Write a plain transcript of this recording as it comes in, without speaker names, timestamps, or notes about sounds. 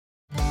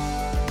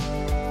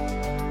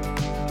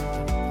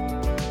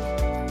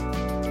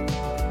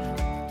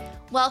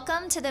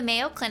Welcome to the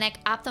Mayo Clinic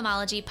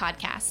Ophthalmology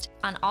Podcast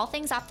on all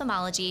things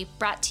ophthalmology,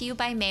 brought to you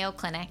by Mayo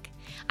Clinic.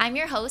 I'm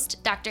your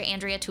host, Dr.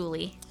 Andrea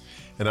Tooley.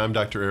 And I'm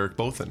Dr. Eric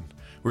Bothan.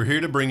 We're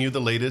here to bring you the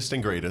latest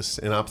and greatest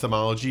in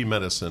ophthalmology,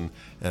 medicine,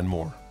 and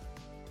more.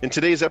 In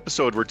today's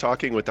episode, we're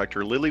talking with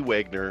Dr. Lilly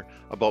Wagner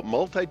about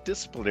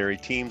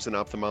multidisciplinary teams in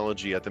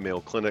ophthalmology at the Mayo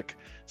Clinic,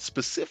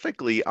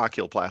 specifically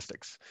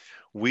oculoplastics.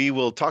 We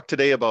will talk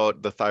today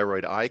about the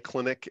Thyroid Eye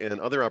Clinic and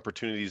other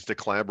opportunities to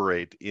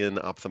collaborate in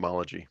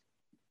ophthalmology.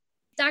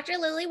 Dr.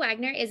 Lilly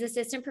Wagner is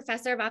Assistant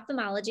Professor of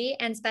Ophthalmology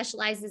and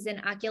specializes in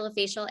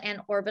oculofacial and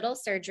orbital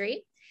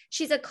surgery.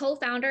 She's a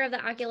co-founder of the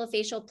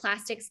Oculofacial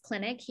Plastics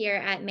Clinic here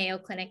at Mayo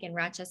Clinic in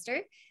Rochester.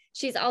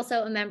 She's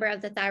also a member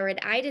of the Thyroid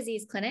Eye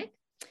Disease Clinic.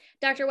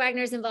 Dr.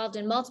 Wagner is involved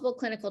in multiple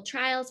clinical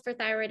trials for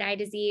thyroid eye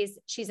disease.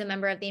 She's a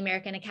member of the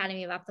American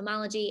Academy of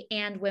Ophthalmology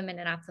and Women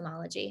in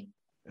Ophthalmology.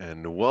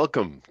 And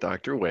welcome,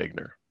 Dr.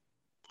 Wagner.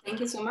 Thank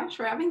you so much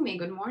for having me.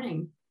 Good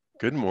morning.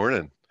 Good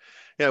morning.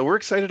 Yeah, we're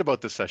excited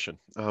about this session.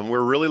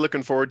 We're really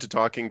looking forward to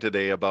talking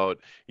today about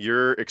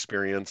your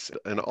experience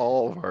and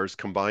all of ours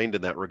combined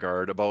in that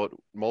regard about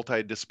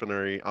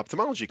multidisciplinary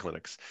ophthalmology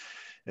clinics.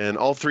 And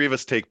all three of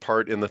us take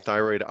part in the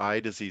Thyroid Eye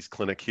Disease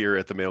Clinic here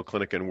at the Mayo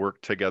Clinic and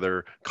work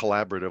together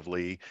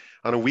collaboratively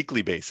on a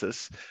weekly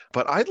basis.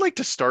 But I'd like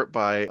to start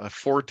by a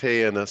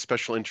forte and a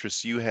special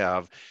interest you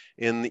have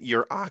in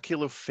your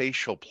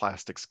Oculofacial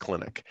Plastics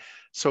Clinic.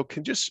 So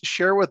can you just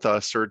share with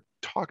us or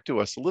talk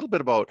to us a little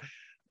bit about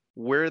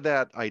where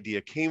that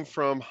idea came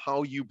from,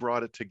 how you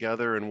brought it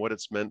together, and what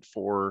it's meant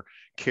for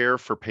care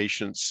for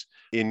patients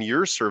in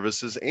your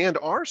services and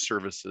our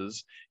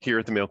services here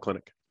at the Mayo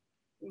Clinic?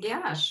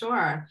 Yeah,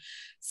 sure.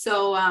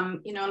 So,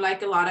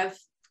 like a lot of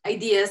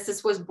ideas,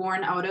 this was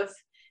born out of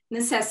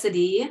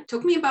necessity. It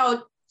took me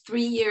about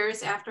 3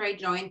 years after I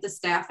joined the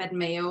staff at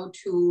Mayo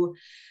to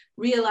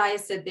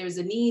realize that there's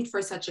a need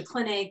for such a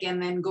clinic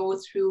and then go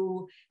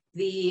through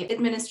the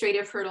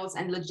administrative hurdles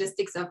and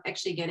logistics of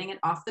actually getting it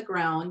off the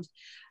ground.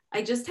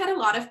 I just had a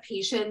lot of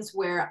patients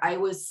where I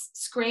was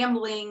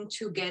scrambling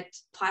to get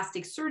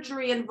plastic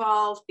surgery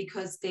involved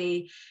because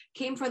they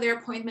came for their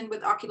appointment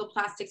with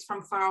oculoplastics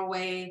from far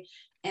away.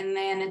 And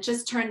then it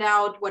just turned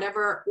out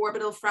whatever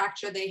orbital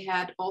fracture they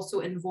had also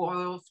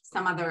involved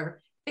some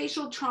other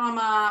facial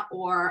trauma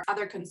or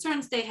other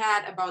concerns they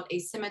had about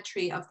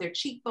asymmetry of their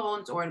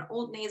cheekbones or an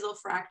old nasal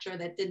fracture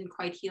that didn't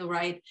quite heal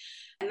right.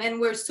 And then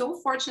we're so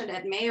fortunate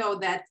at Mayo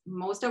that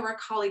most of our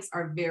colleagues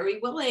are very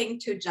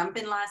willing to jump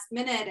in last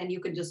minute, and you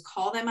can just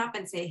call them up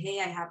and say, hey,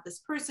 I have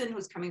this person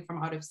who's coming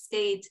from out of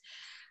state.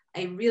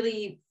 I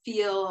really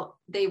feel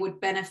they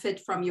would benefit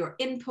from your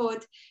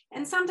input.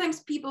 And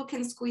sometimes people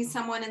can squeeze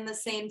someone in the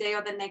same day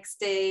or the next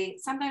day.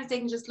 Sometimes they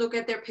can just look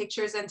at their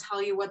pictures and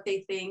tell you what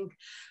they think.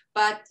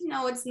 But,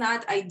 it's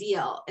not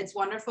ideal. It's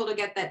wonderful to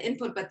get that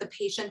input, but the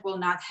patient will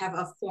not have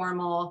a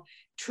formal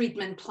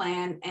treatment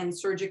plan and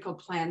surgical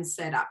plan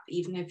set up,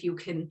 even if you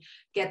can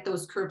get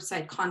those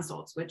curbside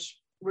consults, which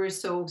we're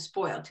so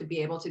spoiled to be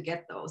able to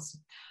get those.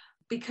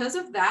 Because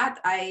of that,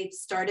 I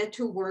started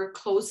to work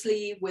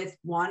closely with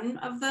one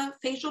of the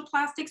facial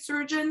plastic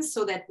surgeons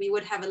so that we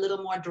would have a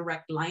little more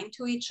direct line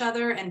to each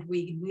other. And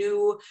we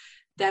knew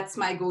that's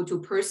my go-to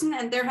person.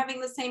 And they're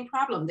having the same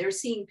problem. They're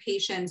seeing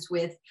patients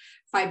with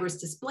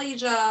fibrous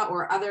dysplasia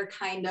or other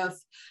kind of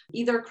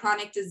either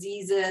chronic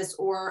diseases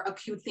or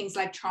acute things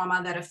like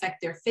trauma that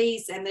affect their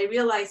face. And they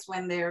realize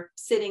when they're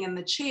sitting in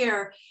the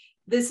chair,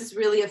 this is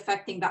really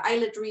affecting the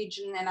eyelid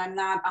region. And I'm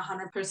not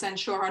 100%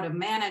 sure how to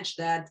manage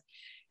that,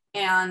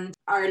 and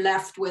are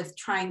left with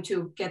trying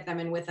to get them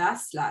in with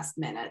us last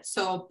minute.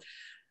 So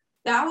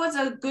that was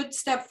a good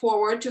step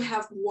forward to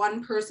have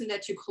one person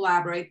that you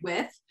collaborate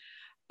with.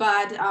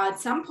 But at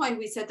some point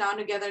we sat down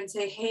together and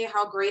say, hey,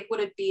 how great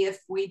would it be if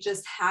we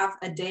just have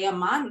a day a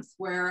month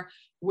where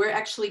we're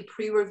actually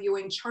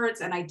pre-reviewing charts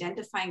and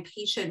identifying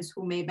patients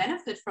who may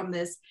benefit from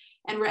this.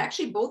 And we're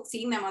actually both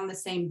seeing them on the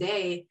same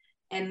day,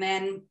 and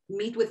then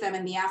meet with them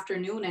in the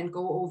afternoon and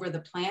go over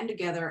the plan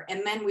together.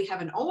 And then we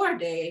have an OR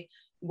day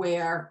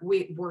where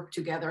we work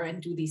together and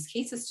do these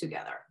cases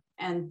together.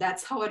 And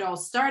that's how it all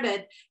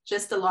started.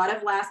 Just a lot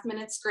of last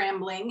minute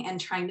scrambling and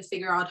trying to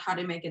figure out how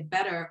to make it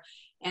better.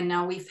 And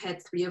now we've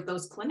had 3 of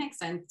those clinics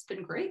and it's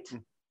been great.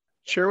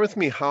 Share with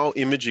me how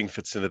imaging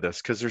fits into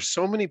this, because there's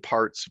so many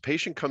parts. A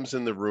patient comes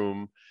in the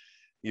room,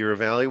 you're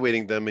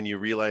evaluating them and you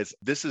realize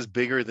this is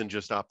bigger than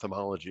just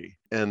ophthalmology.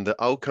 And the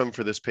outcome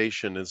for this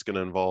patient is going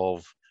to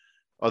involve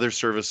other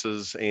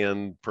services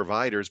and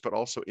providers, but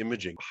also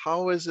imaging.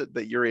 How is it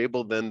that you're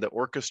able then to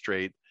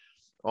orchestrate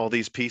all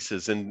these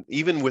pieces, and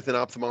even within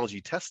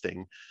ophthalmology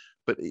testing,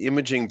 but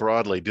imaging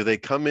broadly? Do they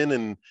come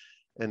in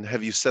and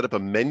have you set up a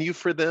menu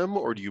for them,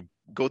 or do you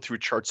go through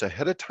charts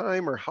ahead of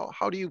time, or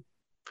how do you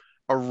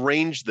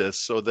arrange this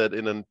so that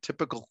in a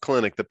typical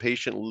clinic, the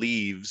patient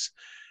leaves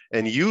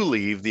and you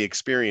leave the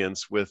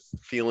experience with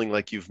feeling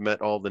like you've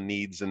met all the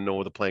needs and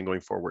know the plan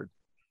going forward?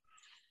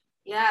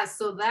 Yeah,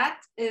 so that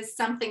is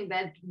something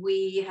that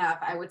we have,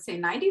 I would say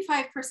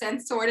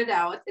 95% sorted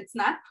out. It's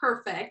not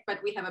perfect, but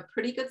we have a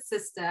pretty good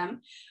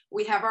system.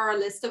 We have our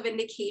list of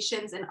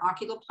indications in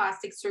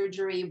oculoplastic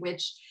surgery,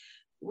 which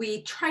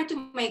we try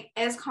to make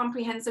as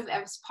comprehensive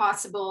as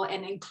possible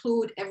and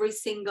include every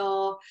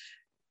single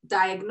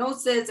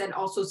diagnosis and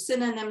also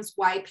synonyms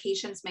why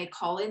patients may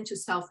call in to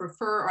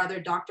self-refer or other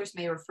doctors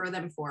may refer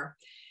them for.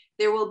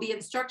 There will be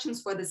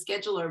instructions for the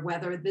scheduler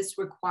whether this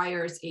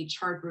requires a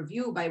chart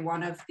review by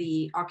one of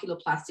the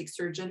oculoplastic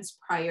surgeons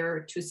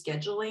prior to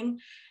scheduling.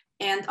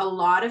 And a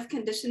lot of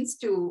conditions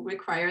do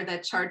require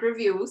that chart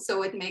review.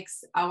 So it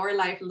makes our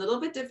life a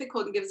little bit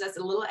difficult and gives us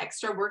a little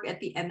extra work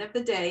at the end of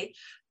the day.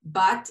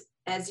 But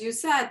as you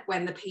said,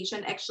 when the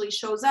patient actually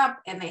shows up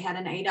and they had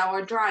an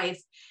 8-hour drive,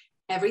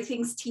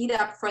 everything's teed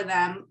up for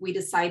them. We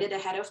decided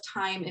ahead of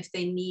time if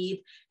they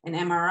need an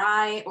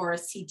MRI or a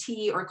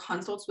CT or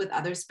consults with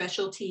other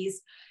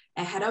specialties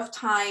ahead of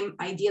time.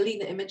 Ideally,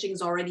 the imaging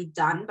is already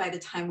done by the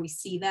time we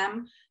see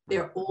them.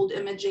 Their old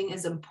imaging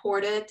is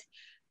imported.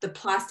 The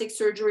plastic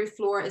surgery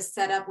floor is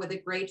set up with a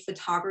great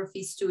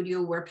photography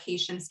studio where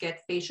patients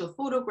get facial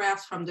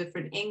photographs from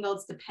different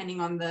angles,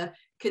 depending on the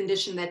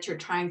condition that you're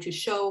trying to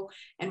show.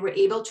 And we're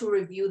able to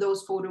review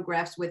those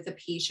photographs with the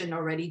patient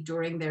already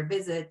during their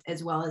visit,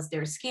 as well as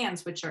their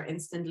scans, which are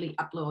instantly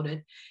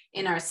uploaded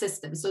in our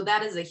system. So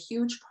that is a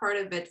huge part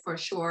of it for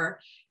sure,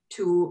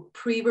 to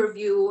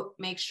pre-review,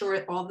 make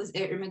sure all this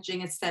imaging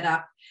is set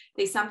up.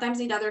 They sometimes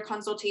need other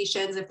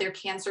consultations. If they're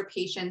cancer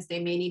patients, they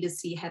may need to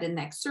see head and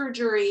neck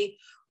surgery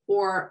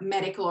or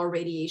medical or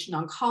radiation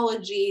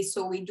oncology.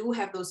 So we do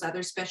have those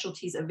other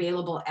specialties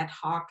available ad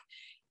hoc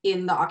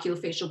in the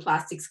oculofacial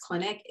plastics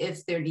clinic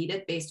if they're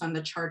needed based on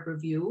the chart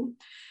review.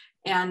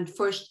 And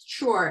for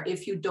sure,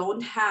 if you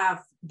don't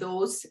have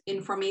those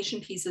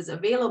information pieces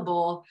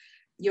available,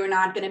 you're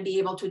not going to be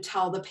able to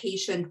tell the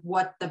patient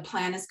what the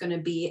plan is going to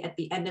be at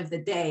the end of the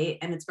day.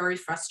 And it's very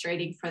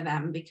frustrating for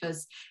them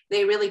because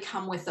they really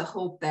come with the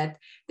hope that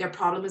their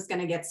problem is going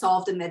to get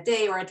solved in that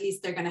day, or at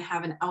least they're going to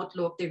have an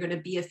outlook. There are going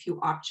to be a few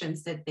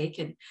options that they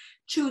can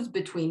choose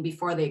between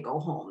before they go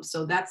home.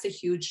 So that's a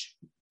huge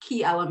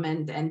key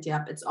element. And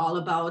yep, it's all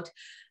about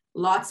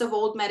lots of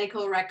old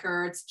medical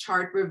records,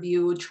 chart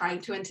review,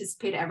 trying to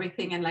anticipate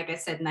everything. And like I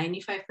said,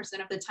 95%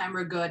 of the time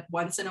we're good.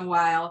 Once in a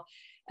while,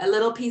 a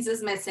little piece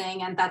is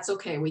missing, and that's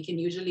okay. We can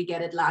usually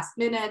get it last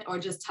minute or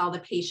just tell the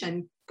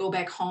patient, go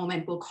back home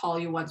and we'll call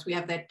you once we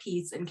have that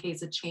piece in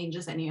case it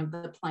changes any of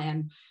the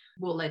plan.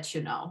 We'll let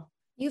you know.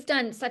 You've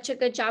done such a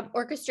good job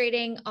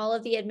orchestrating all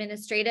of the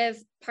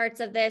administrative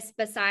parts of this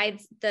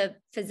besides the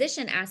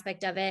physician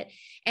aspect of it.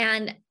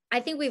 And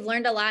I think we've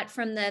learned a lot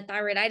from the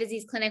thyroid eye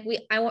disease clinic.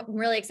 I'm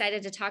really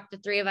excited to talk to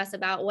the three of us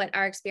about what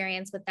our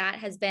experience with that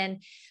has been.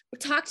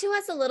 Talk to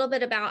us a little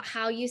bit about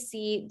how you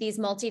see these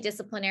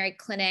multidisciplinary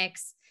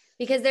clinics,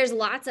 because there's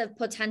lots of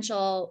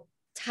potential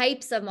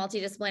types of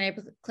multidisciplinary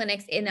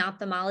clinics in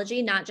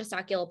ophthalmology, not just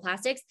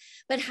oculoplastics,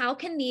 but how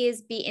can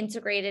these be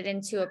integrated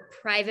into a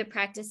private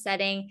practice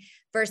setting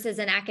versus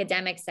an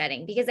academic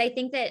setting? Because I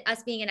think that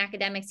us being in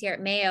academics here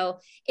at Mayo,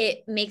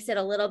 it makes it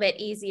a little bit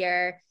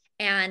easier.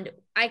 And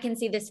I can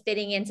see this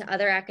fitting into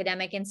other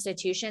academic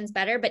institutions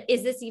better, but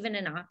is this even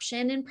an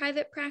option in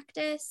private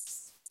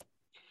practice?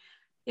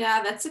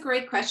 Yeah, that's a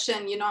great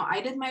question. You know,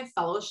 I did my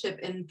fellowship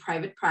in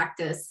private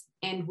practice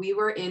and we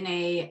were in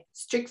a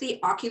strictly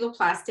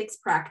oculoplastics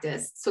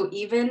practice. So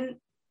even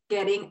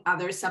getting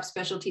other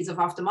subspecialties of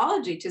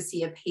ophthalmology to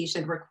see a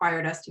patient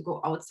required us to go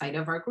outside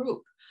of our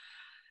group.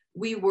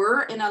 We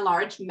were in a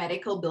large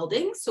medical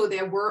building, so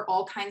there were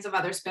all kinds of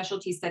other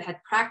specialties that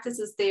had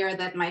practices there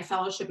that my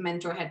fellowship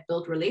mentor had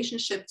built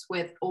relationships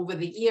with over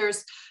the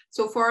years.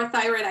 So for our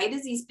thyroid eye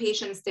disease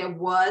patients, there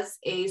was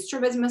a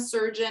strabismus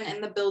surgeon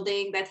in the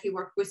building that he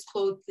worked with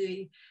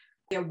closely.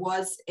 There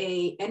was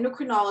an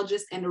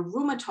endocrinologist and a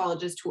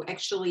rheumatologist who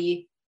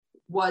actually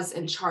was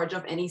in charge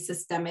of any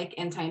systemic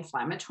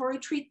anti-inflammatory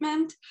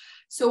treatment.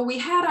 So we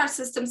had our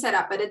system set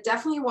up, but it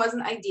definitely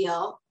wasn't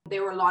ideal.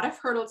 There were a lot of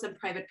hurdles in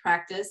private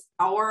practice.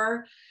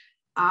 Our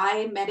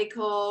eye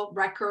medical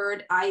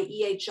record, eye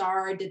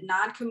EHR, did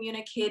not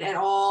communicate at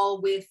all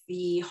with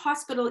the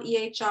hospital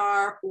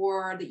EHR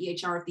or the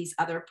EHR of these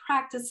other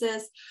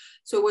practices.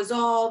 So it was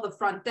all the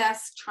front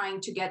desk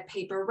trying to get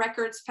paper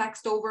records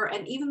faxed over.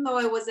 And even though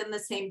I was in the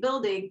same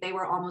building, they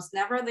were almost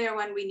never there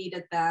when we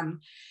needed them.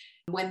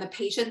 When the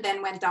patient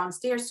then went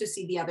downstairs to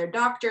see the other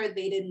doctor,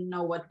 they didn't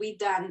know what we'd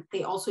done.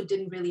 They also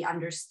didn't really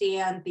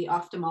understand the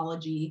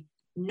ophthalmology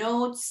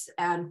notes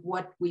and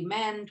what we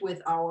meant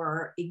with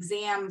our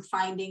exam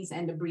findings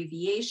and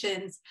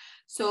abbreviations.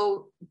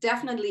 So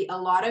definitely a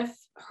lot of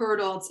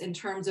hurdles in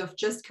terms of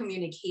just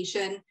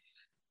communication,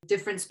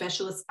 different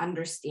specialists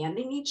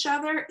understanding each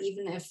other,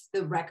 even if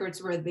the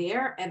records were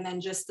there, and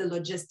then just the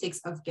logistics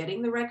of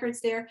getting the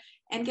records there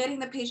and getting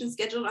the patient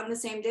scheduled on the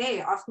same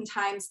day.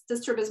 Oftentimes the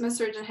strabismus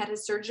surgeon had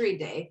his surgery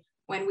day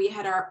when we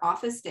had our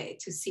office day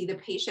to see the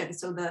patient.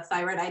 So the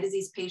thyroid eye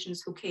disease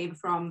patients who came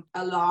from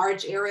a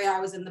large area,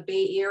 I was in the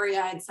Bay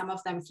Area, and some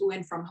of them flew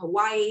in from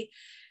Hawaii.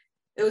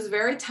 it was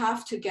very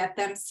tough to get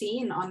them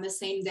seen on the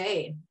same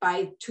day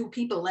by 2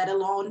 people, let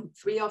alone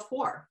 3 or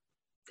 4.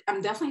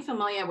 I'm definitely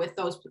familiar with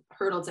those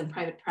hurdles in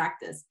private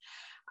practice.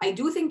 I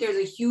do think there's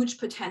a huge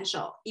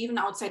potential, even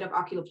outside of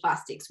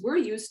oculoplastics. We're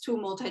used to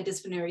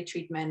multidisciplinary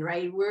treatment,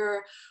 right?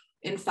 We're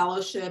in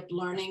fellowship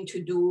learning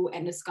to do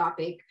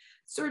endoscopic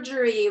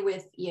surgery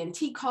with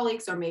ENT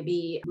colleagues, or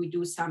maybe we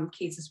do some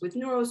cases with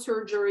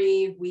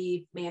neurosurgery.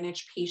 We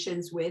manage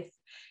patients with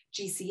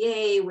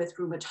GCA, with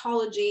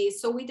rheumatology.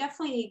 So we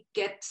definitely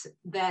get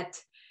that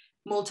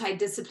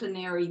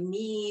multidisciplinary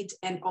need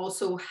and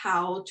also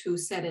how to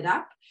set it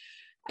up.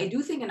 I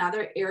do think in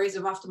other areas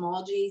of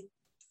ophthalmology,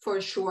 for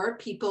sure,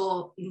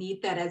 people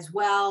need that as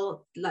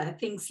well.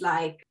 Things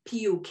like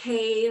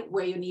PUK,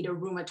 where you need a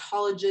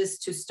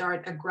rheumatologist to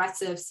start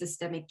aggressive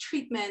systemic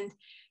treatment.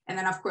 And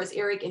then, of course,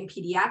 Eric, in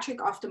pediatric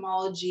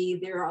ophthalmology,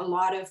 there are a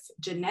lot of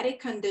genetic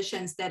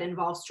conditions that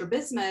involve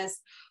strabismus,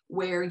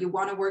 where you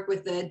want to work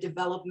with the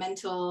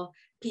developmental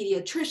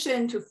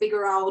pediatrician to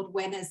figure out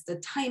when is the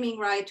timing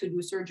right to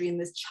do surgery in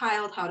this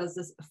child, how does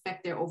this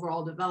affect their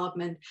overall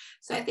development.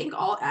 So I think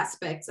all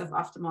aspects of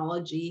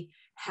ophthalmology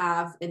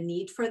have a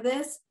need for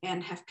this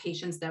and have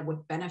patients that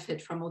would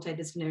benefit from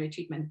multidisciplinary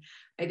treatment.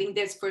 I think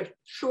there's for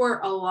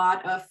sure a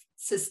lot of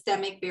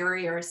systemic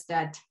barriers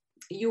that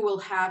you will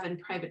have in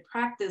private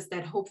practice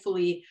that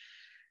hopefully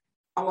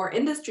our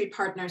industry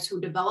partners who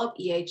develop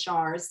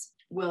EHRs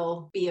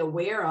will be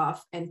aware of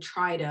and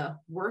try to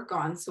work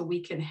on, so we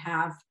can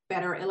have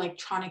better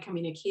electronic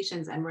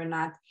communications and we're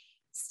not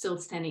still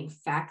sending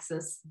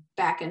faxes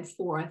back and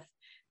forth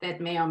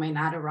that may or may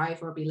not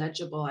arrive or be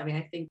legible. I mean,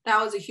 I think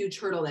that was a huge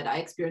hurdle that I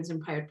experienced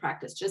in private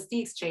practice, just the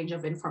exchange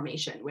of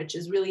information, which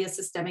is really a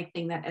systemic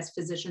thing that as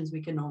physicians,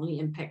 we can only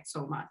impact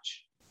so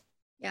much.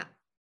 Yeah,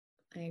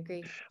 I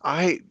agree.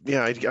 I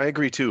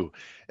agree too.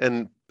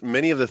 And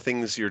many of the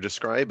things you're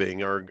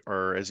describing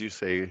are, as you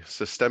say,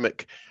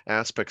 systemic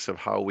aspects of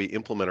how we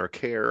implement our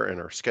care, and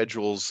our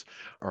schedules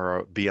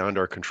are beyond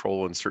our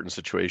control in certain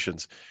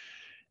situations.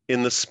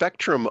 In the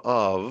spectrum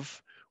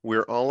of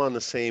we're all on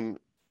the same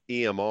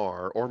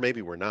EMR, or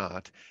maybe we're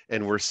not,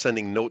 and we're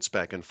sending notes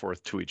back and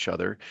forth to each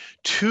other,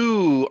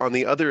 to, on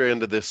the other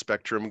end of this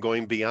spectrum,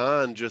 going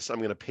beyond just I'm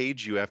going to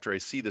page you after I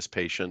see this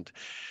patient,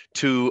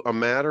 to a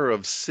matter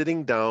of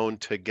sitting down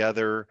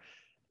together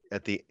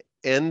at the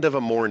end of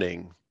a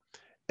morning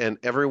and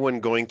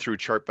everyone going through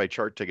chart by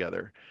chart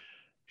together.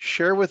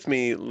 Share with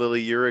me,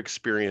 Lilly, your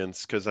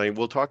experience, because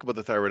we'll talk about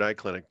the thyroid eye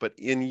clinic, but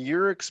in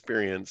your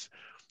experience,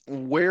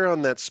 where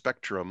on that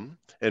spectrum,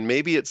 and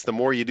maybe it's the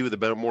more you do,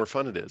 the more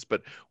fun it is,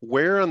 but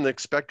where on the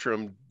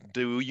spectrum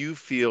do you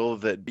feel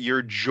that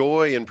your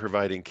joy in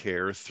providing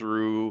care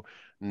through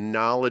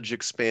knowledge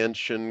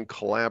expansion,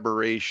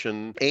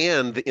 collaboration,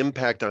 and the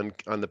impact on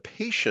the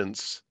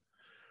patients,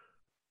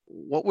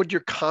 what would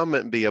your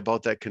comment be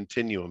about that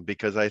continuum?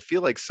 Because I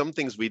feel like some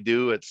things we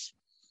do,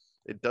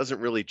 it doesn't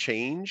really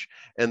change.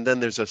 And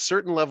then there's a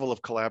certain level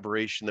of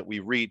collaboration that we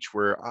reach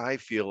where I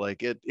feel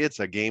like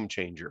it's a game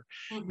changer.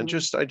 Mm-hmm.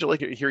 And I'd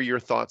like to hear your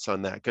thoughts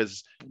on that,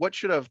 because what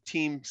should a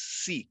team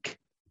seek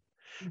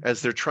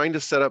as they're trying to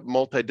set up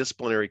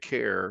multidisciplinary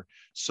care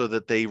so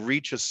that they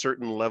reach a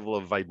certain level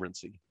of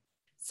vibrancy?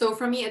 So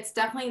for me, it's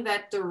definitely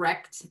that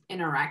direct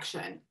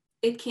interaction.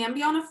 It can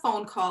be on a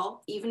phone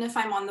call, even if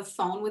I'm on the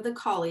phone with a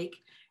colleague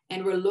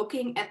and we're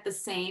looking at the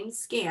same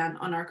scan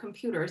on our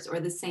computers or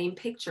the same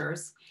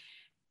pictures.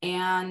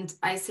 And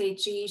I say,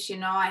 geez,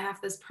 I have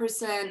this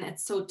person,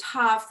 it's so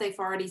tough. They've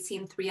already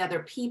seen 3 other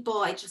people.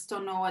 I just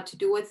don't know what to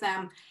do with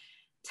them.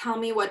 Tell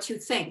me what you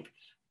think.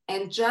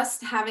 And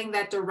just having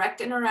that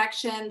direct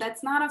interaction,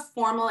 that's not a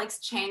formal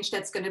exchange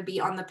that's going to be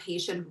on the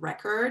patient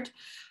record,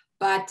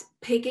 but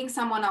picking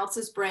someone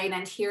else's brain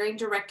and hearing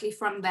directly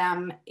from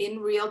them in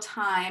real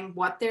time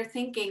what they're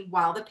thinking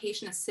while the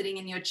patient is sitting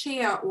in your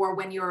chair or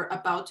when you're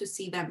about to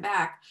see them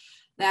back.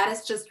 That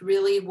is just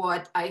really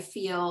what I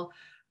feel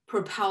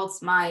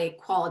propels my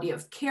quality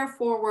of care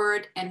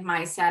forward and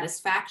my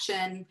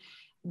satisfaction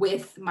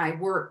with my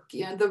work.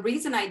 The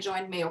reason I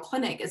joined Mayo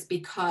Clinic is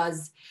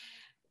because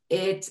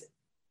it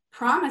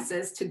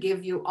promises to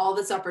give you all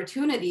this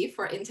opportunity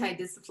for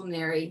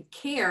interdisciplinary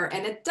care,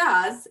 and it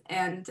does.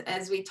 And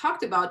as we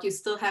talked about, you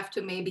still have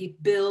to maybe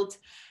build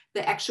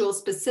the actual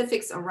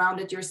specifics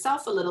around it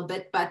yourself a little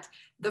bit, but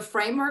the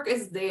framework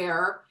is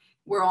there.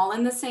 We're all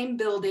in the same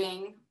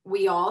building.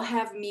 We all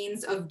have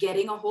means of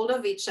getting a hold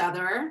of each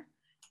other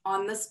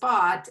on the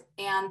spot,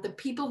 and the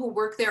people who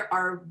work there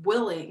are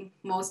willing,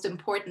 most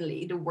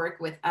importantly, to work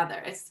with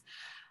others.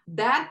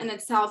 That in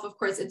itself, of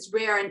course, it's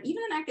rare. And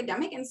even in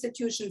academic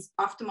institutions,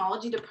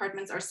 ophthalmology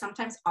departments are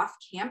sometimes off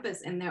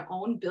campus in their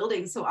own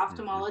buildings. So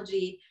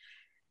ophthalmology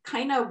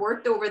kind of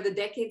worked over the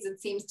decades,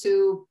 it seems,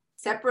 to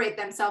separate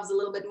themselves a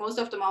little bit. Most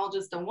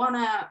ophthalmologists don't want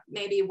to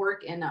maybe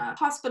work in a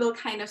hospital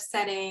kind of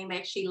setting. They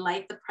actually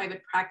like the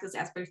private practice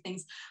aspect of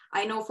things.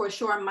 I know for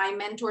sure my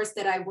mentors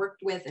that I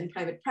worked with in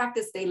private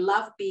practice, they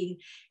love being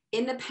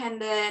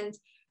independent,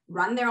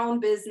 run their own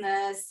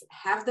business,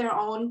 have their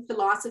own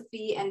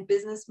philosophy and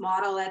business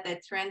model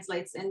that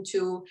translates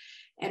into,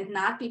 and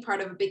not be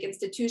part of a big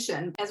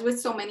institution. As with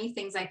so many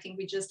things, I think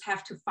we just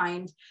have to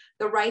find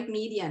the right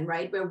median,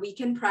 right? Where we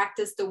can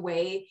practice the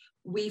way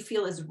we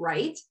feel is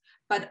right,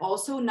 but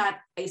also not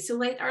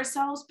isolate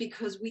ourselves,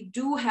 because we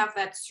do have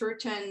that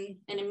certain,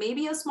 and it may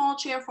be a small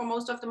chair for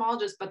most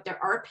ophthalmologists, but there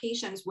are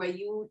patients where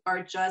you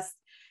are just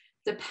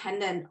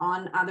dependent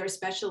on other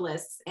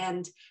specialists,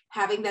 and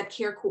having that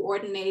care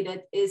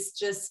coordinated is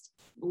just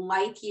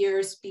light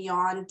years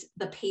beyond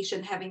the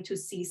patient having to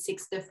see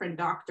 6 different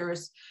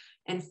doctors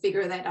and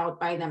figure that out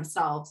by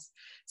themselves.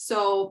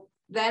 So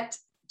that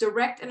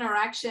direct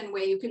interaction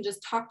where you can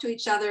just talk to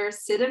each other,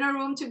 sit in a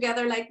room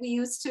together like we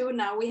used to.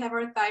 Now we have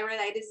our thyroid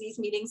eye disease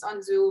meetings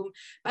on Zoom,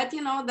 but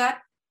that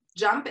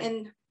jump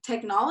in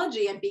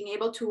technology and being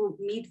able to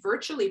meet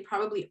virtually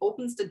probably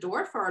opens the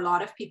door for a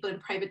lot of people in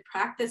private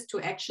practice to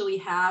actually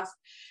have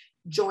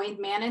joint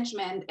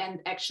management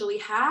and actually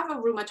have a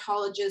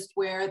rheumatologist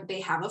where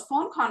they have a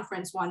phone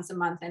conference once a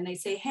month and they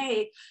say,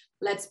 hey,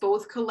 let's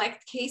both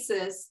collect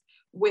cases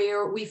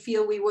where we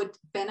feel we would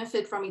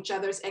benefit from each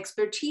other's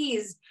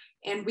expertise,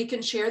 and we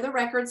can share the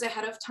records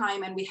ahead of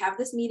time, and we have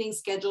this meeting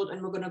scheduled and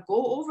we're going to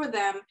go over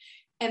them,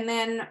 and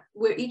then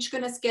we're each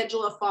going to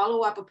schedule a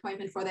follow-up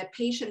appointment for that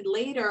patient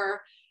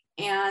later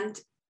and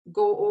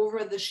go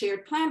over the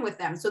shared plan with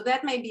them. So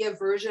that may be a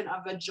version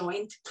of a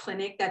joint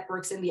clinic that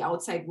works in the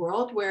outside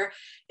world, where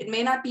it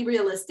may not be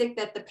realistic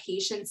that the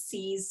patient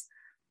sees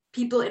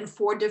people in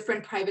 4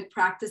 different private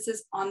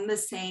practices on the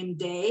same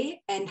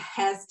day and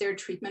has their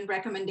treatment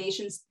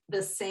recommendations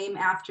the same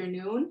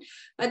afternoon,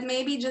 but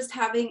maybe just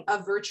having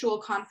a virtual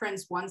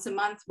conference once a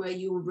month where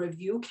you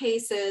review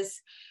cases,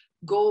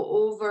 go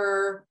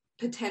over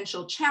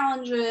potential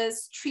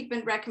challenges,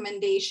 treatment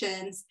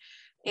recommendations,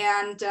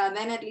 and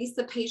then at least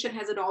the patient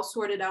has it all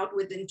sorted out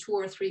within 2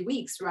 or 3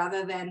 weeks,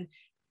 rather than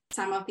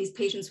some of these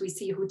patients we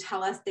see who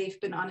tell us they've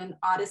been on an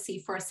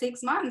odyssey for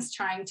 6 months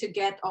trying to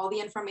get all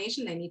the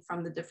information they need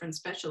from the different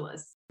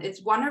specialists.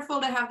 It's wonderful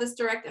to have this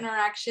direct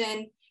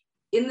interaction.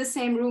 In the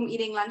same room,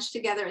 eating lunch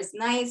together is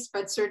nice,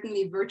 but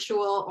certainly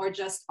virtual or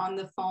just on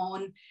the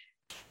phone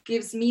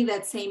gives me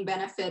that same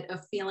benefit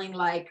of feeling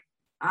like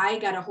I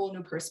got a whole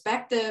new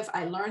perspective.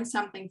 I learned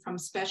something from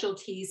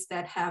specialties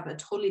that have a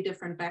totally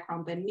different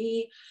background than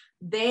me.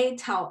 They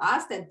tell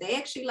us that they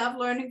actually love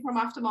learning from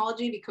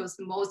ophthalmology because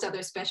most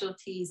other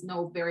specialties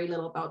know very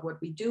little about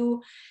what we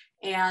do.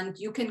 And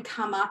you can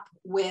come up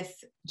with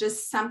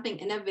just something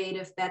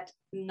innovative that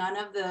none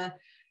of the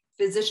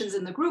physicians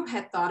in the group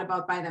had thought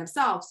about by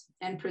themselves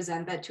and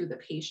present that to the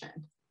patient.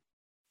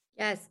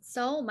 Yes,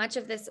 so much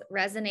of this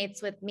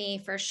resonates with me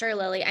for sure,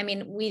 Lily. I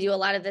mean, we do a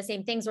lot of the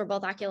same things. We're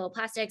both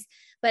oculoplastics,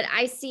 but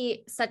I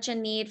see such a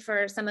need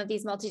for some of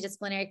these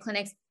multidisciplinary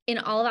clinics in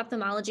all of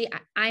ophthalmology.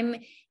 I'm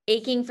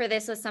aching for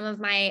this with some of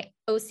my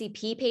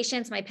OCP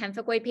patients, my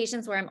pemphigoid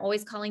patients, where I'm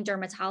always calling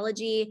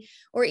dermatology,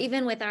 or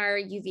even with our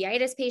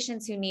uveitis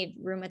patients who need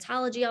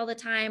rheumatology all the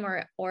time,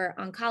 or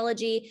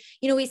oncology.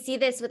 We see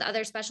this with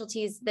other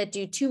specialties that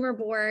do tumor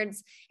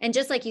boards. And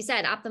just like you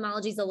said,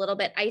 ophthalmology is a little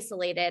bit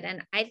isolated.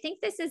 And I think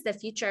this is the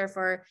future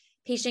for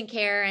patient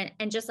care.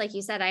 And just like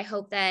you said, I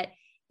hope that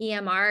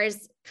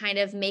EMRs kind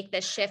of make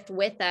the shift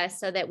with us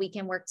so that we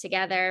can work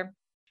together.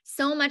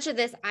 So much of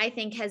this, I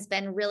think, has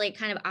been really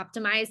kind of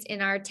optimized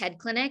in our TED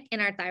clinic, in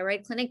our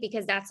thyroid clinic,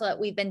 because that's what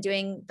we've been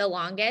doing the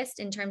longest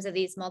in terms of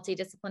these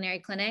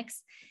multidisciplinary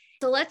clinics.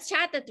 So let's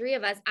chat, the 3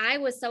 of us. I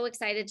was so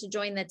excited to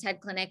join the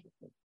TED clinic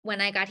when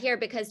I got here,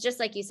 because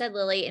just like you said,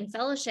 Lily, in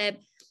fellowship,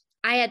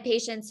 I had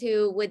patients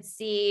who would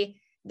see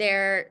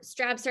their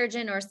strab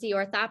surgeon or see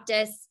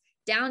orthoptists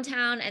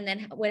downtown and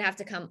then would have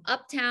to come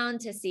uptown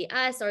to see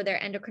us, or their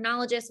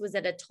endocrinologist was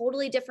at a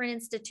totally different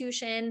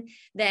institution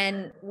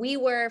than we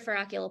were for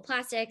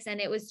oculoplastics. And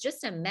it was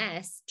just a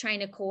mess trying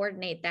to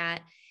coordinate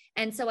that.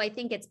 And so I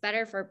think it's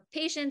better for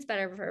patients,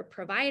 better for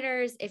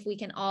providers if we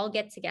can all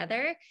get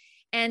together.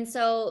 And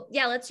so,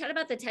 yeah, let's chat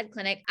about the TED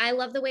clinic. I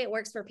love the way it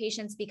works for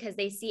patients because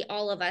they see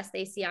all of us.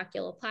 They see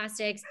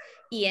oculoplastics,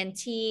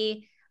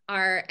 ENT,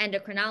 our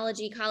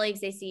endocrinology colleagues,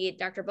 they see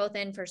Dr.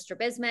 Bothan for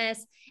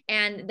strabismus,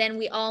 and then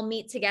we all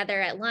meet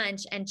together at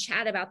lunch and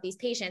chat about these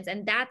patients.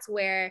 And that's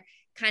where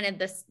kind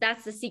of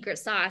that's the secret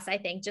sauce, I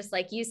think, just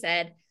like you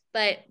said.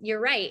 But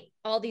you're right,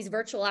 all these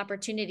virtual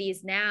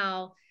opportunities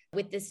now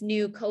with this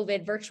new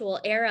COVID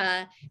virtual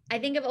era, I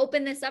think have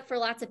opened this up for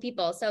lots of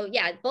people. So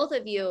yeah, both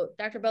of you,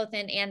 Dr.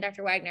 Bothan and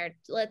Dr. Wagner,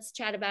 let's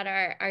chat about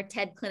our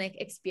TED clinic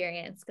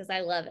experience, because I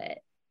love it.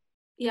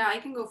 Yeah, I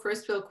can go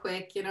first real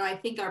quick. I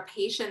think our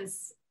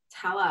patients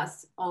tell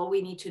us all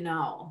we need to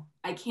know.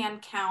 I can't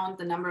count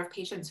the number of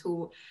patients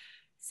who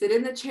sit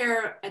in the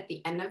chair at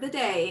the end of the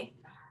day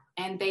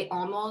and they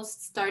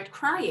almost start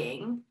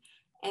crying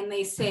and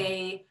they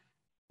say,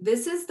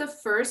 this is the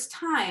first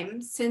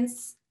time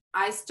since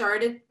I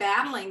started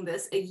battling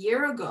this a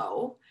year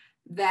ago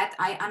that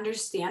I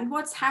understand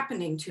what's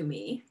happening to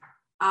me.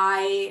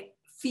 I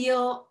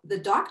feel the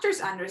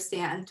doctors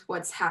understand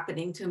what's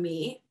happening to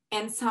me,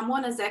 and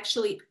someone is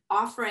actually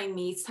offering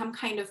me some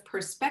kind of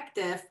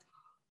perspective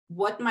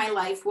what my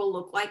life will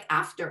look like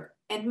after.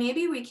 And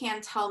maybe we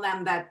can't tell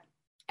them that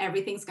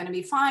everything's going to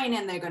be fine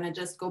and they're going to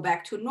just go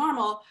back to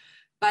normal,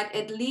 but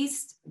at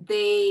least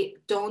they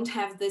don't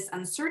have this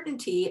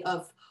uncertainty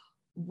of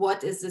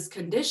what is this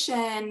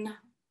condition,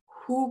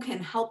 who can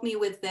help me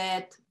with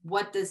it,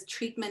 what does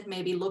treatment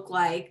maybe look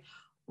like,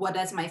 what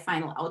does my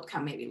final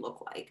outcome maybe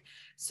look like.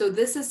 So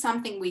this is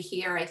something we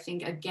hear, I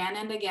think, again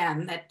and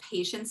again, that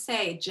patients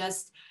say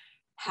just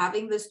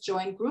having this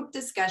joint group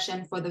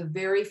discussion for the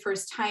very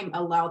first time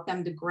allowed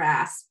them to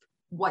grasp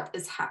what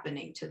is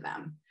happening to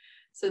them.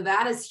 So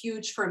that is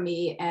huge for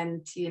me.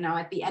 And,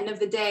 at the end of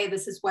the day,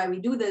 this is why we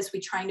do this.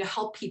 We're trying to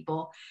help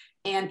people.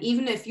 And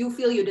even if you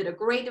feel you did a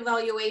great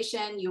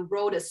evaluation, you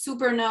wrote a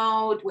super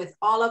note with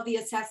all of the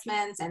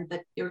assessments and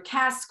your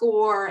CAS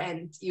score,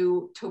 and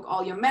you took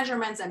all your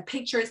measurements and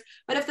pictures,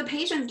 but if the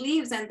patient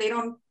leaves and they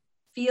don't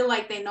feel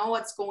like they know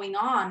what's going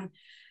on,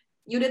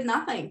 you did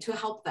nothing to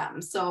help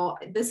them. So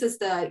this is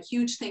the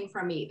huge thing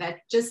for me, that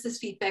just this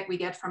feedback we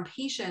get from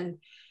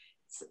patients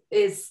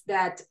is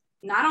that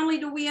not only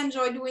do we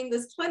enjoy doing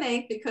this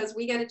clinic because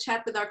we get to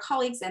chat with our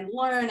colleagues and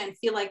learn and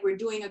feel like we're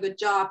doing a good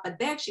job, but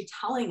they're actually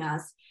telling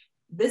us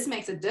this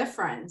makes a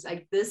difference.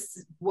 Like,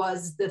 this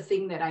was the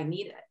thing that I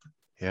needed.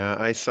 Yeah,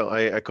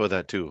 I echo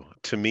that too.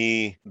 To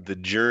me, the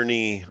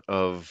journey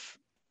of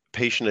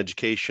patient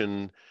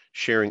education,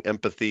 sharing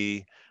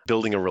empathy,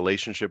 building a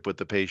relationship with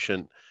the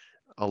patient,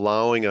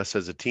 allowing us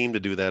as a team to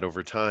do that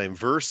over time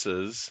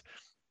versus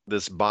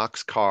this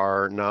box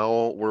car.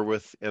 Now we're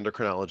with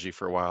endocrinology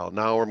for a while.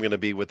 Now I'm going to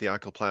be with the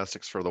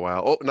oculoplastics for a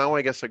while. Oh, now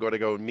I guess I got to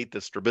go meet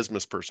this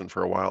strabismus person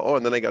for a while. Oh,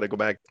 and then I got to go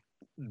back.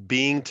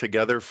 Being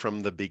together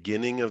from the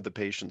beginning of the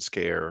patient's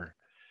care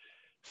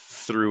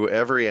through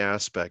every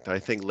aspect, I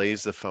think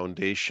lays the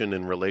foundation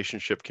in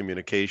relationship,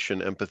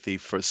 communication, empathy,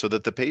 so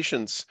that the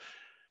patients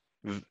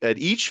at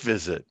each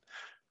visit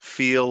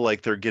feel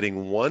like they're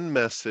getting one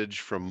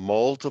message from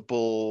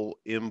multiple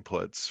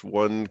inputs,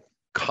 one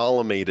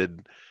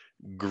collimated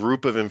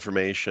group of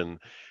information,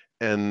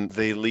 and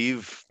they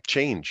leave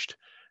changed.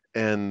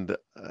 And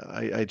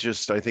I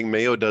think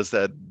Mayo does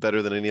that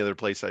better than any other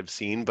place I've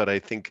seen, but I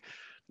think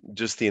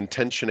just the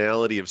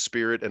intentionality of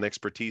spirit and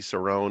expertise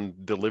around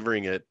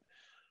delivering it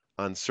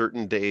on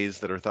certain days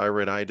that are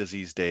thyroid eye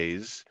disease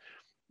days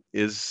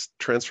is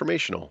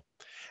transformational.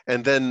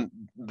 And then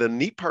the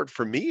neat part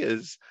for me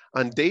is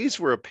on days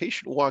where a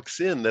patient walks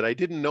in that I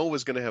didn't know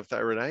was going to have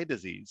thyroid eye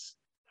disease,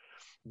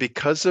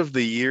 because of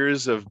the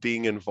years of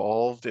being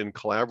involved in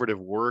collaborative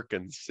work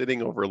and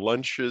sitting over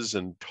lunches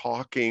and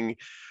talking,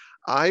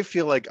 I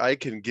feel like I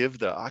can give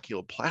the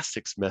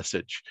oculoplastics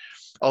message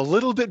a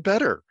little bit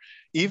better,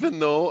 even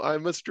though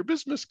I'm a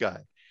strabismus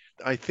guy.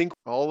 I think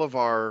all of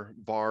our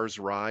bars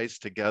rise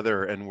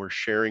together and we're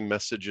sharing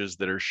messages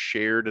that are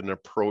shared in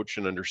approach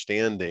and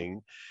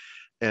understanding,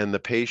 and the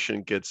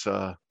patient gets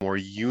a more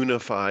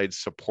unified,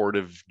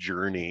 supportive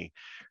journey.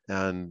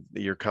 And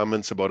your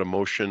comments about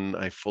emotion,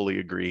 I fully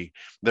agree.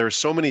 There are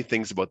so many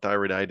things about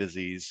thyroid eye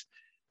disease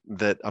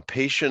that a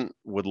patient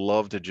would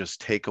love to just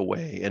take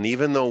away. And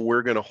even though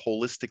we're going to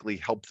holistically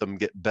help them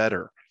get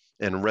better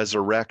and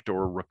resurrect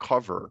or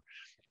recover,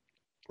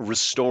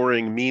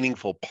 restoring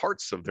meaningful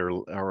parts of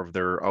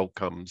their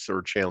outcomes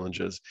or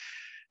challenges,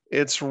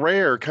 it's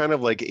rare, kind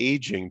of like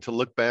aging, to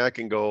look back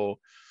and go,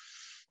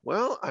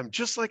 well, I'm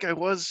just like I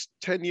was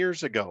 10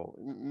 years ago.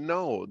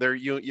 No,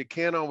 you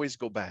can't always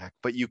go back,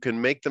 but you can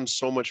make them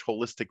so much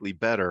holistically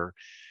better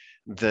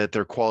that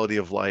their quality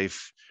of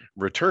life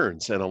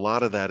returns. And a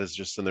lot of that is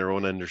just in their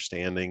own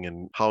understanding,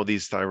 and how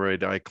these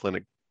thyroid eye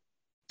clinic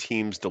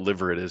teams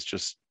deliver it is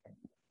just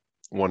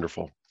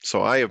wonderful.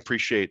 So I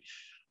appreciate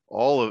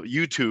all of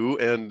you two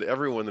and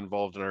everyone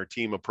involved in our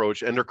team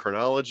approach.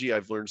 Endocrinology,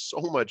 I've learned so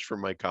much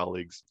from my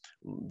colleagues.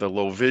 The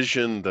low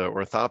vision, the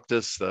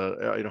orthoptists,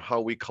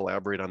 how we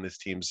collaborate on these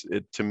teams,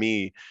 it to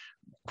me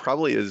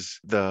probably is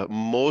the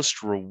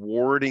most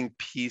rewarding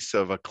piece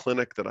of a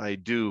clinic that I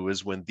do,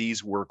 is when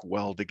these work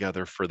well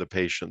together for the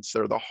patients.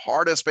 They're the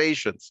hardest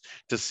patients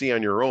to see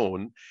on your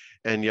own,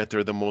 and yet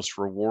they're the most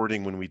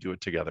rewarding when we do it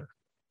together.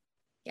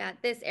 Yeah,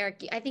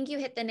 Eric, I think you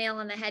hit the nail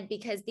on the head,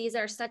 because these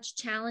are such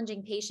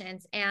challenging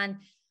patients, and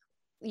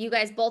you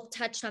guys both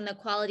touched on the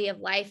quality of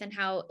life and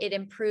how it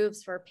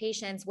improves for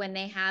patients when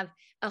they have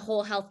a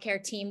whole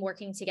healthcare team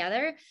working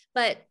together.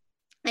 But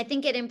I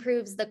think it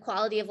improves the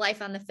quality of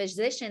life on the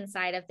physician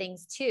side of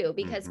things too,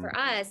 because for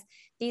us,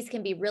 these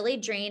can be really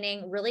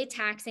draining, really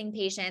taxing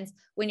patients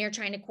when you're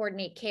trying to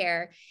coordinate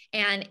care.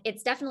 And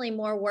it's definitely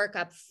more work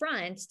up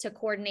front to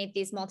coordinate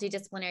these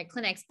multidisciplinary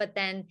clinics. But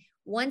then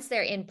once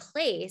they're in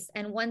place,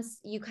 and once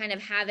you kind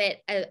of have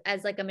it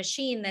as like a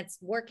machine that's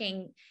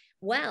working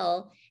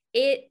well,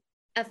 it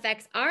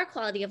affects our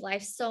quality of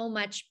life so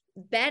much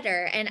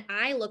better. And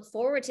I look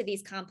forward to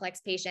these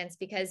complex patients,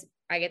 because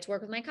I get to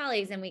work with my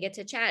colleagues and we get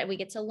to chat, we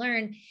get to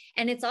learn.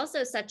 And it's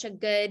also such a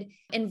good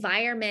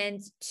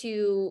environment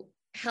to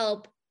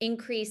help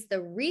increase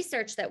the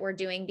research that we're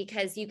doing,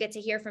 because you get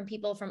to hear from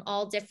people from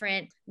all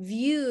different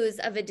views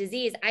of a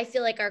disease. I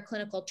feel like our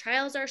clinical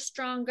trials are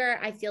stronger.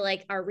 I feel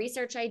like our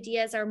research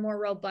ideas are more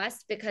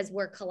robust because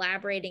we're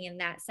collaborating in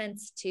that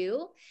sense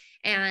too.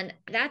 And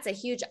that's a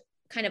huge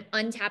kind of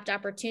untapped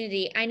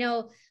opportunity. I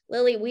know,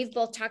 Lilly, we've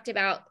both talked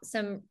about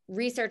some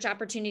research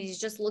opportunities,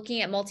 just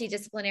looking at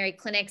multidisciplinary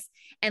clinics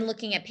and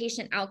looking at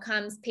patient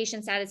outcomes,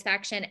 patient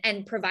satisfaction,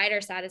 and provider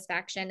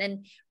satisfaction.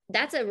 And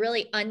that's a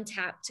really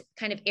untapped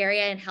kind of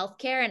area in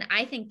healthcare. And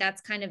I think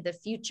that's kind of the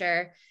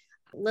future.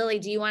 Lilly,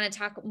 do you want to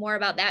talk more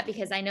about that?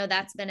 Because I know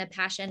that's been a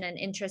passion and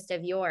interest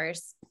of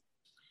yours.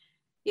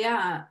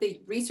 Yeah,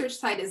 the research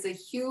side is a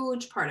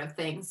huge part of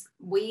things.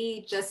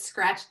 We just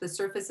scratched the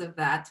surface of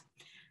that.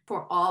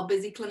 For all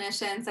busy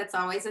clinicians, that's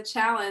always a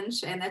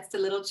challenge. And that's the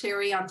little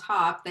cherry on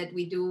top that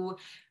we do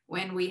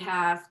when we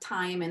have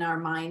time in our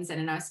minds and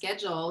in our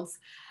schedules.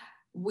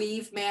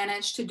 We've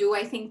managed to do,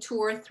 I think, 2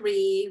 or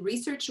 3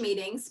 research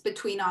meetings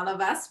between all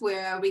of us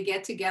where we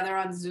get together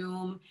on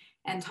Zoom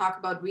and talk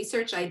about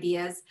research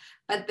ideas,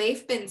 but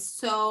they've been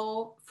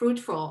so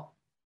fruitful.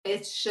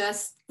 It's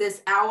just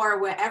this hour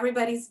where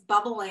everybody's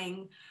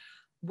bubbling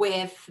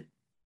with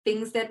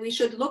things that we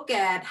should look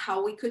at,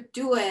 how we could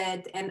do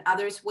it, and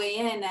others weigh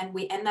in, and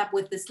we end up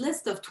with this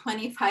list of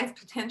 25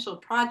 potential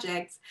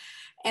projects.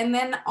 And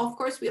then, of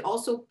course, we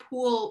also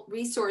pool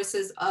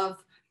resources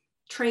of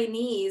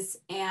trainees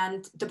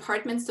and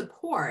department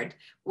support,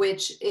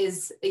 which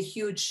is a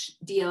huge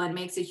deal and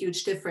makes a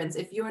huge difference.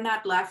 If you're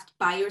not left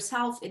by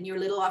yourself in your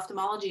little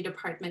ophthalmology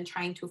department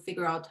trying to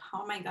figure out,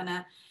 how am I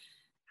gonna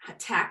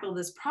tackle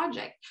this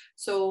project?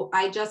 So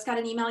I just got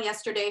an email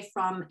yesterday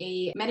from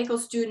a medical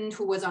student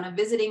who was on a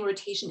visiting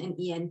rotation in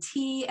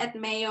ENT at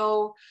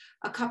Mayo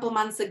a couple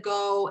months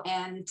ago,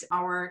 and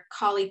our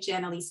colleague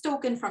Janalee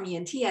Stoken from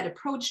ENT had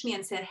approached me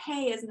and said,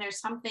 hey, isn't there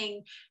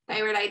something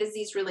thyroid eye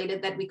disease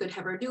related that we could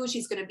have her do?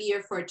 She's going to be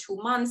here for 2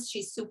 months.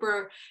 She's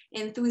super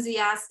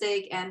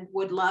enthusiastic and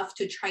would love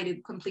to try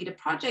to complete a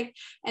project.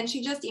 And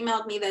she just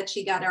emailed me that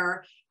she got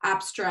our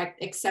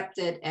abstract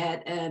accepted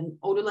at an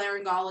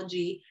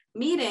otolaryngology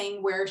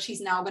meeting, where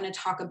she's now going to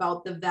talk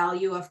about the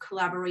value of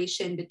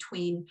collaboration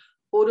between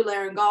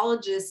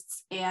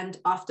otolaryngologists and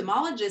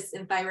ophthalmologists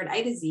in thyroid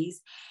eye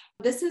disease.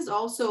 This is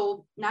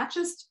also not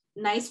just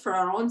nice for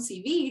our own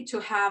CV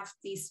to have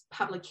these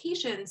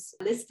publications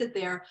listed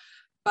there,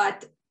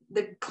 but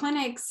the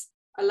clinics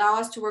allow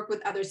us to work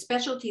with other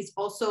specialties,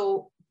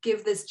 also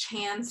give this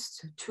chance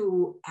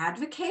to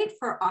advocate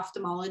for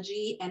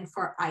ophthalmology and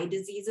for eye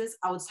diseases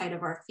outside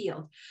of our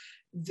field.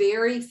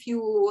 Very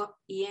few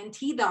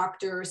ENT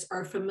doctors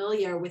are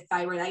familiar with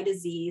thyroid eye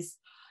disease,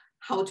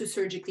 how to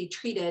surgically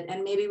treat it.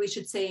 And maybe we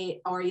should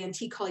say our ENT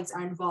colleagues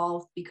are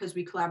involved because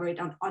we collaborate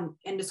on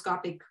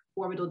endoscopic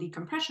orbital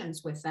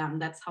decompressions with them.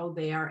 That's how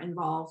they are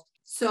involved.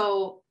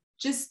 So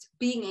just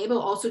being able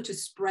also to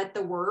spread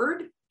the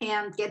word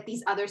and get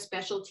these other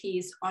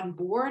specialties on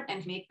board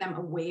and make them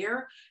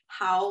aware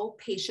how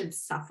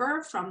patients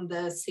suffer from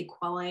the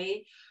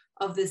sequelae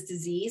of this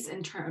disease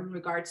in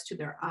regards to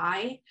their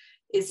eye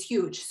is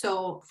huge.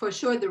 So for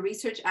sure, the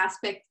research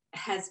aspect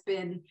has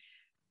been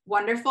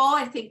wonderful.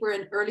 I think we're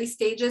in early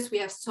stages. We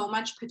have so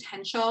much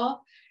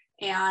potential,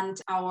 and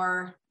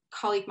our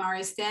colleague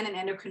Mario Stan in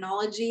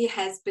endocrinology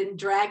has been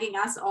dragging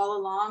us all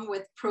along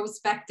with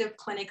prospective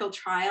clinical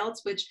trials,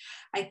 which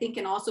I think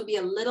can also be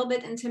a little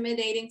bit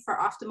intimidating for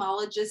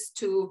ophthalmologists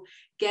to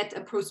get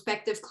a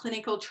prospective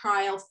clinical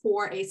trial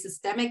for a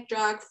systemic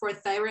drug for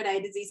thyroid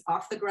eye disease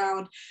off the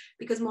ground,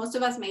 because most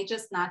of us may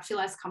just not feel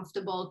as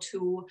comfortable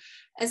to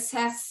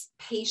assess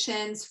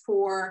patients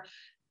for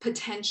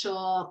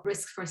potential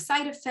risk for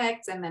side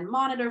effects and then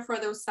monitor for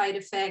those side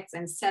effects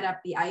and set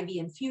up the IV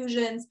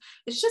infusions.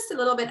 It's just a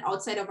little bit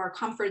outside of our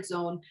comfort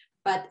zone,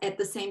 but at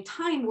the same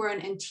time, we're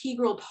an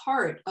integral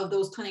part of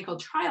those clinical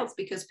trials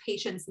because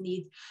patients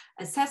need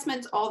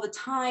assessments all the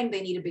time. They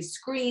need to be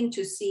screened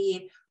to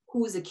see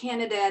who's a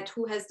candidate,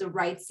 who has the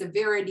right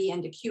severity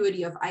and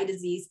acuity of eye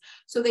disease.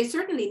 So they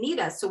certainly need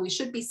us. So we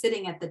should be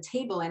sitting at the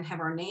table and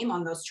have our name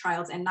on those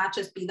trials and not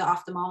just be the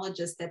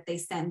ophthalmologist that they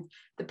send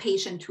the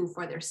patient to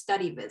for their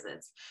study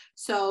visits.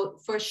 So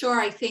for sure,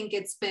 I think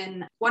it's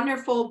been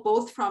wonderful,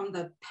 both from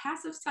the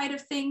passive side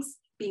of things,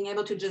 being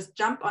able to just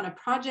jump on a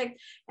project,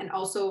 and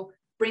also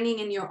bringing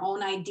in your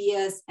own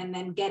ideas and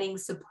then getting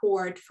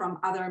support from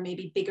other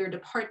maybe bigger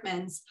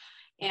departments,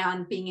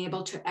 and being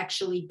able to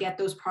actually get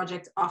those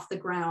projects off the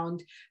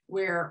ground,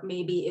 where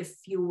maybe if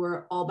you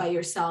were all by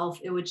yourself,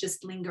 it would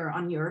just linger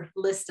on your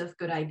list of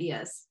good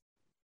ideas.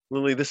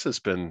 Lilly, this has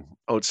been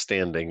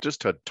outstanding,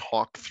 just to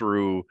talk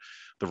through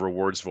the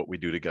rewards of what we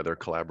do together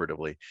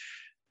collaboratively.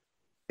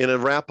 In a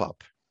wrap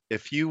up,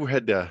 if you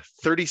had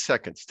 30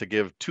 seconds to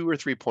give 2 or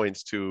 3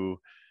 points to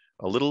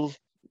a little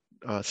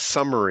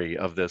summary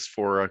of this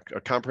for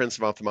a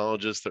comprehensive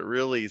ophthalmologist that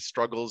really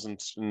struggles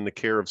in the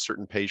care of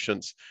certain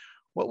patients,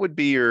 what would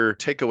be your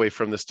takeaway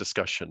from this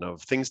discussion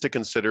of things to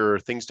consider or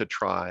things to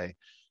try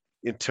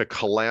to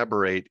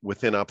collaborate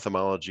within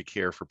ophthalmology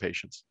care for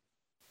patients?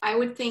 I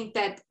would think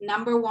that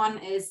number one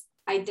is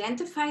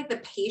identify the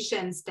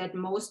patients that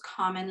most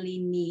commonly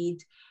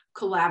need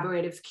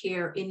collaborative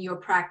care in your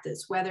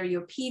practice, whether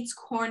you're peds,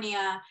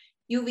 cornea,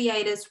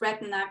 uveitis,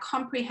 retina,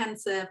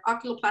 comprehensive,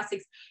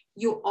 oculoplastics.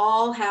 You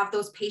all have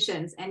those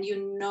patients and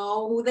you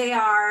know who they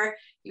are.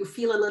 You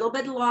feel a little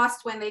bit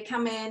lost when they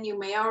come in. You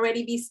may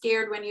already be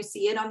scared when you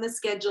see it on the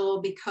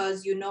schedule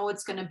because you know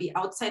it's going to be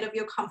outside of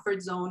your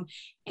comfort zone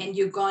and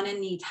you're going to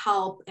need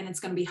help and it's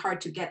going to be hard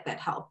to get that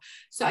help.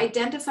 So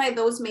identify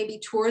those maybe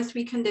 2 or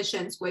 3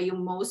 conditions where you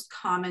most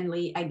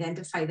commonly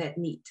identify that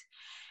need.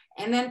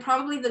 And then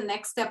probably the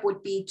next step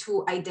would be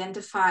to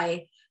identify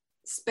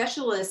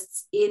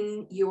specialists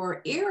in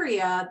your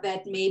area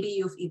that maybe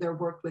you've either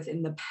worked with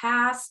in the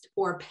past,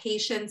 or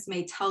patients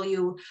may tell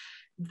you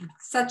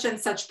such and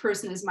such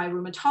person is my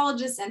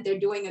rheumatologist and they're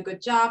doing a good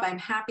job. I'm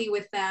happy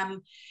with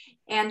them.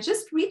 And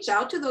just reach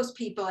out to those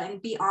people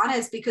and be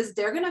honest, because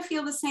they're going to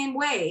feel the same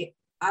way.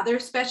 Other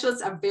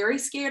specialists are very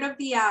scared of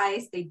the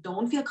eyes. They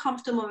don't feel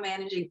comfortable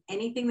managing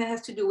anything that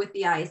has to do with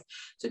the eyes.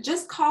 So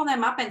just call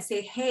them up and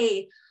say,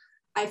 hey,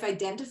 I've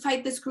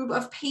identified this group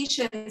of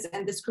patients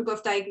and this group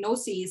of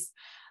diagnoses.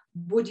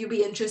 Would you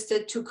be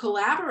interested to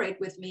collaborate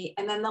with me?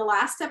 And then the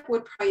last step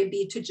would probably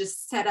be to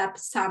just set up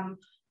some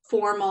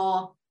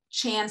formal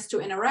chance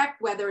to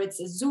interact, whether it's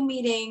a Zoom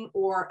meeting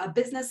or a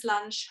business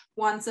lunch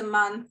once a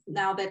month,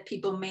 now that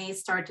people may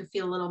start to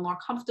feel a little more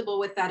comfortable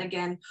with that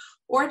again,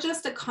 or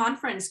just a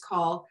conference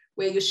call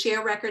where you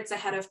share records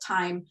ahead of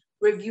time,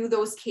 review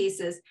those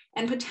cases,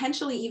 and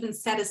potentially even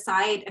set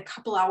aside a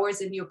couple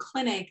hours in your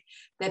clinic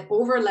that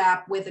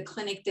overlap with a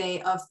clinic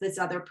day of this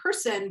other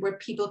person where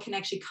people can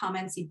actually come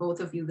and see both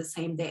of you the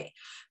same day.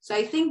 So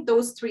I think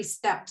those 3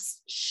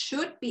 steps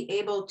should be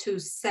able to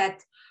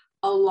set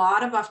a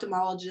lot of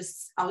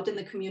ophthalmologists out in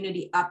the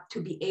community up to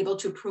be able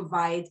to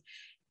provide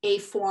a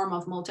form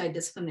of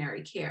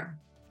multidisciplinary care.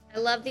 I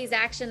love these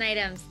action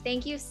items.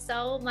 Thank you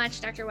so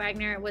much, Dr.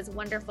 Wagner. It was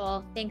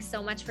wonderful. Thanks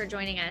so much for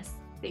joining us.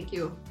 Thank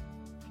you.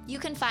 You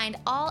can find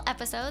all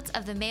episodes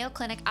of the Mayo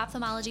Clinic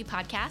Ophthalmology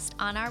Podcast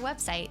on our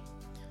website.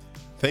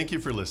 Thank you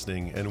for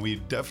listening, and we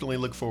definitely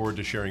look forward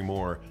to sharing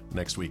more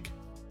next week.